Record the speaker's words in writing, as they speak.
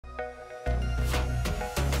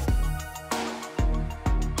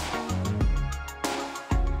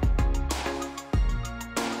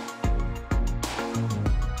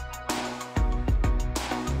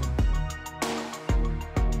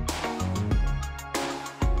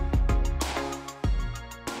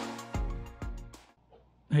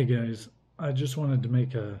Hey guys, I just wanted to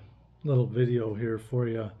make a little video here for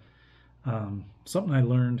you. Something I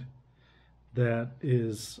learned that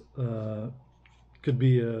is could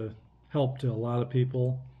be a help to a lot of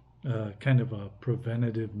people, kind of a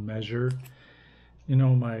preventative measure. You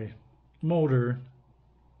know, my motor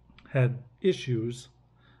had issues.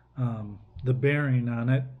 The bearing on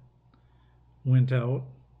it went out,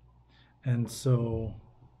 and so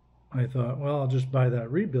I thought, well, I'll just buy that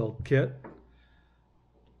rebuild kit.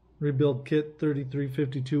 Rebuild kit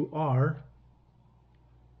 3352R.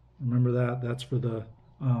 Remember that? That's for the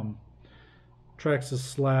Traxxas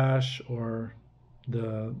Slash or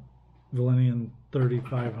the Valenian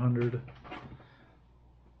 3500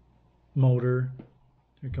 motor.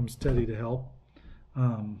 Here comes Teddy to help.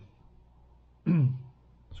 Scoot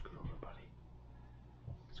over, buddy.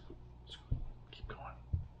 Scoot. Keep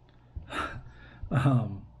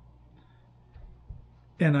going.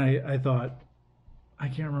 And I thought, I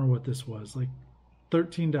can't remember what this was, like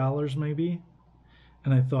 $13 maybe.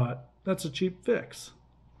 And I thought, that's a cheap fix.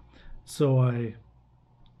 So I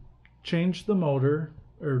changed the motor,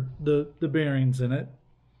 or the bearings in it,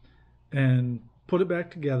 and put it back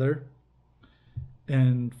together.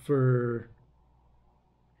 And for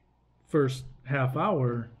first half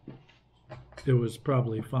hour, it was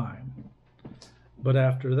probably fine. But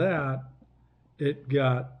after that, it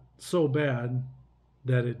got so bad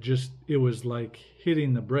that it was like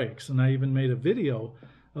hitting the brakes. And I even made a video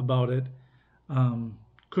about it.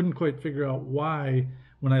 Couldn't quite figure out why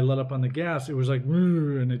when I let up on the gas, it was like,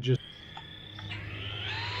 and it just,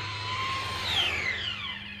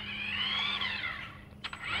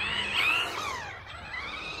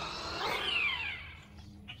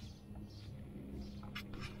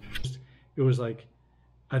 it was like,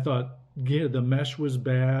 I thought the mesh was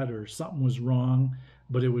bad or something was wrong,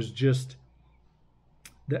 but it was just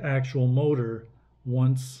the actual motor.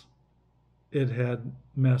 Once it had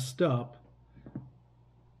messed up,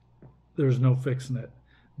 there's no fixing it.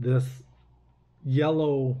 This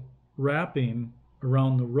yellow wrapping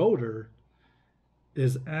around the rotor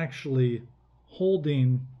is actually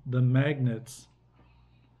holding the magnets.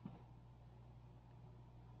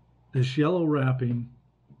 This yellow wrapping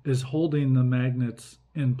is holding the magnets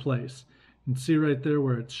in place. You can see right there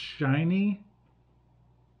where it's shiny.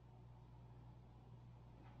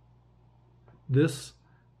 This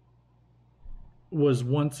was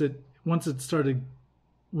once it started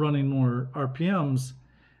running more RPMs,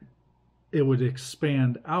 it would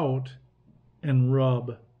expand out and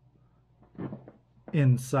rub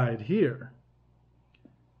inside here.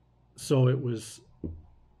 So it was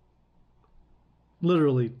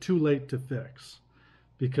literally too late to fix,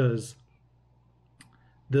 because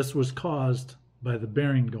this was caused by the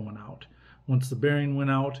bearing going out. Once the bearing went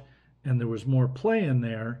out and there was more play in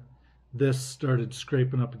there, this started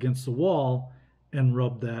scraping up against the wall and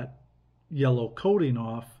rubbed that yellow coating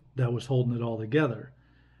off that was holding it all together.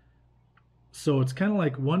 So it's kind of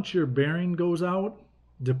like, once your bearing goes out,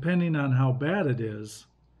 depending on how bad it is,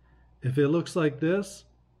 if it looks like this,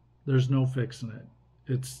 there's no fixing it.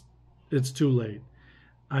 It's too late.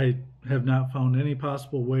 I have not found any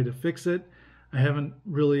possible way to fix it. I haven't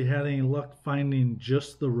really had any luck finding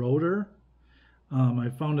just the rotor. I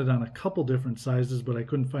found it on a couple different sizes, but I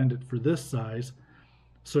couldn't find it for this size.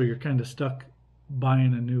 So you're kind of stuck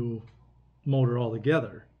buying a new motor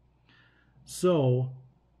altogether. So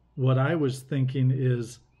what I was thinking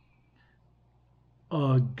is,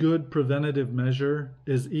 a good preventative measure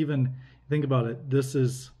is, even think about it, this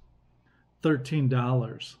is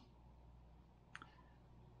 $13.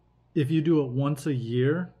 If you do it once a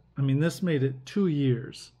year, I mean, this made it 2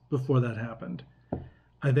 years before that happened.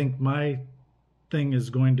 I think my thing is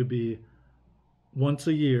going to be, once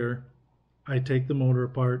a year, I take the motor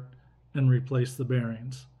apart and replace the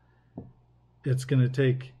bearings. It's going to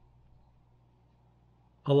take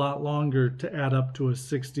a lot longer to add up to a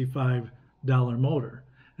 $65 motor,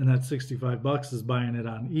 and that $65 is buying it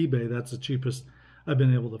on eBay. That's the cheapest I've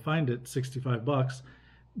been able to find it, $65.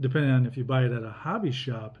 Depending on if you buy it at a hobby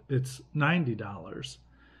shop, it's $90.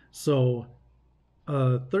 So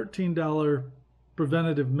a $13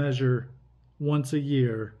 preventative measure once a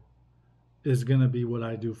year is going to be what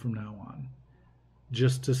I do from now on,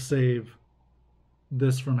 just to save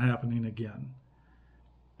this from happening again.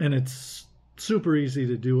 And it's super easy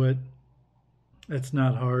to do it. It's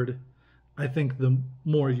not hard. I think the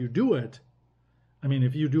more you do it, I mean,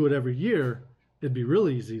 if you do it every year, it'd be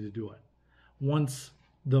really easy to do it. Once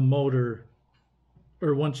the motor,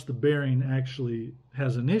 or once the bearing actually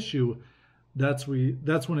has an issue, that's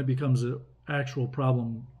when it becomes an actual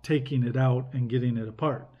problem, taking it out and getting it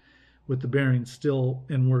apart. With the bearing still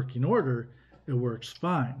in working order, it works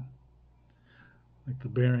fine. Like the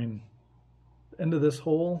bearing, end of this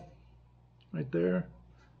hole right there,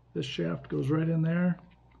 this shaft goes right in there.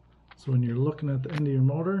 So when you're looking at the end of your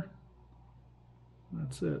motor,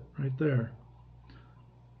 that's it right there.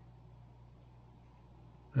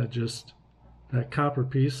 That copper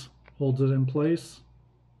piece holds it in place.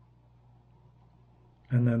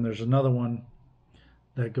 And then there's another one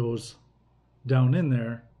that goes down in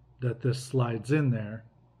there that this slides in there.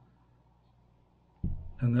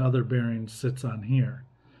 And the other bearing sits on here.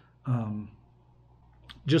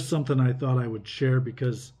 Just something I thought I would share,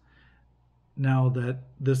 because now that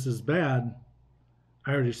this is bad,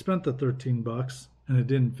 I already spent the 13 bucks and it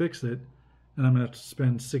didn't fix it, and I'm gonna have to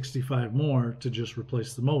spend 65 more to just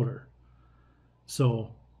replace the motor.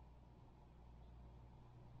 So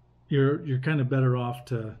you're kind of better off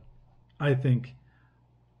to, I think,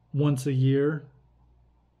 once a year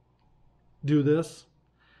do this.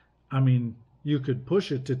 I mean, you could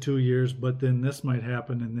push it to 2 years, but then this might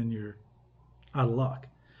happen and then you're out of luck.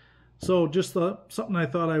 So just something I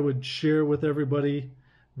thought I would share with everybody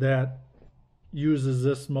that uses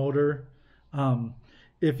this motor.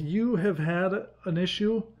 If you have had an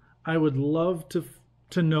issue, I would love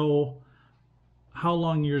to know how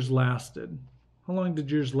long yours lasted. How long did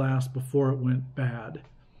yours last before it went bad?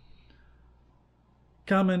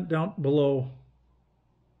 Comment down below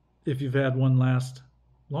if you've had one last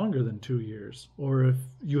longer than 2 years, or if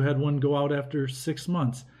you had one go out after 6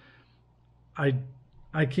 months.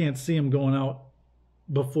 I can't see them going out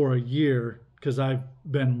before a year, because I've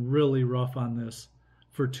been really rough on this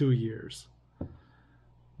for 2 years.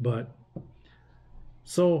 But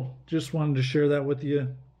so just wanted to share that with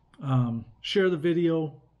you. Share the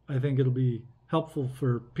video. I think it'll be helpful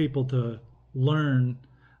for people to learn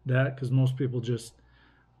that, because most people just,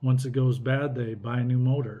 once it goes bad, they buy a new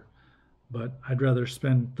motor. But I'd rather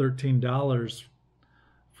spend $13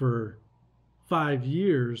 for 5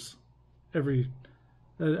 years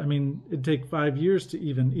I mean, it'd take 5 years to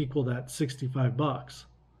even equal that 65 bucks.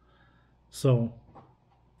 So,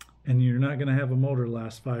 and you're not going to have a motor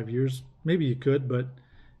last 5 years. Maybe you could, but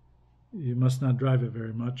you must not drive it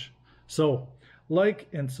very much. So, like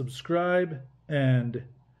and subscribe, and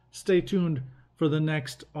stay tuned for the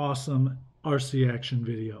next awesome RC action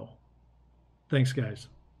video. Thanks, guys.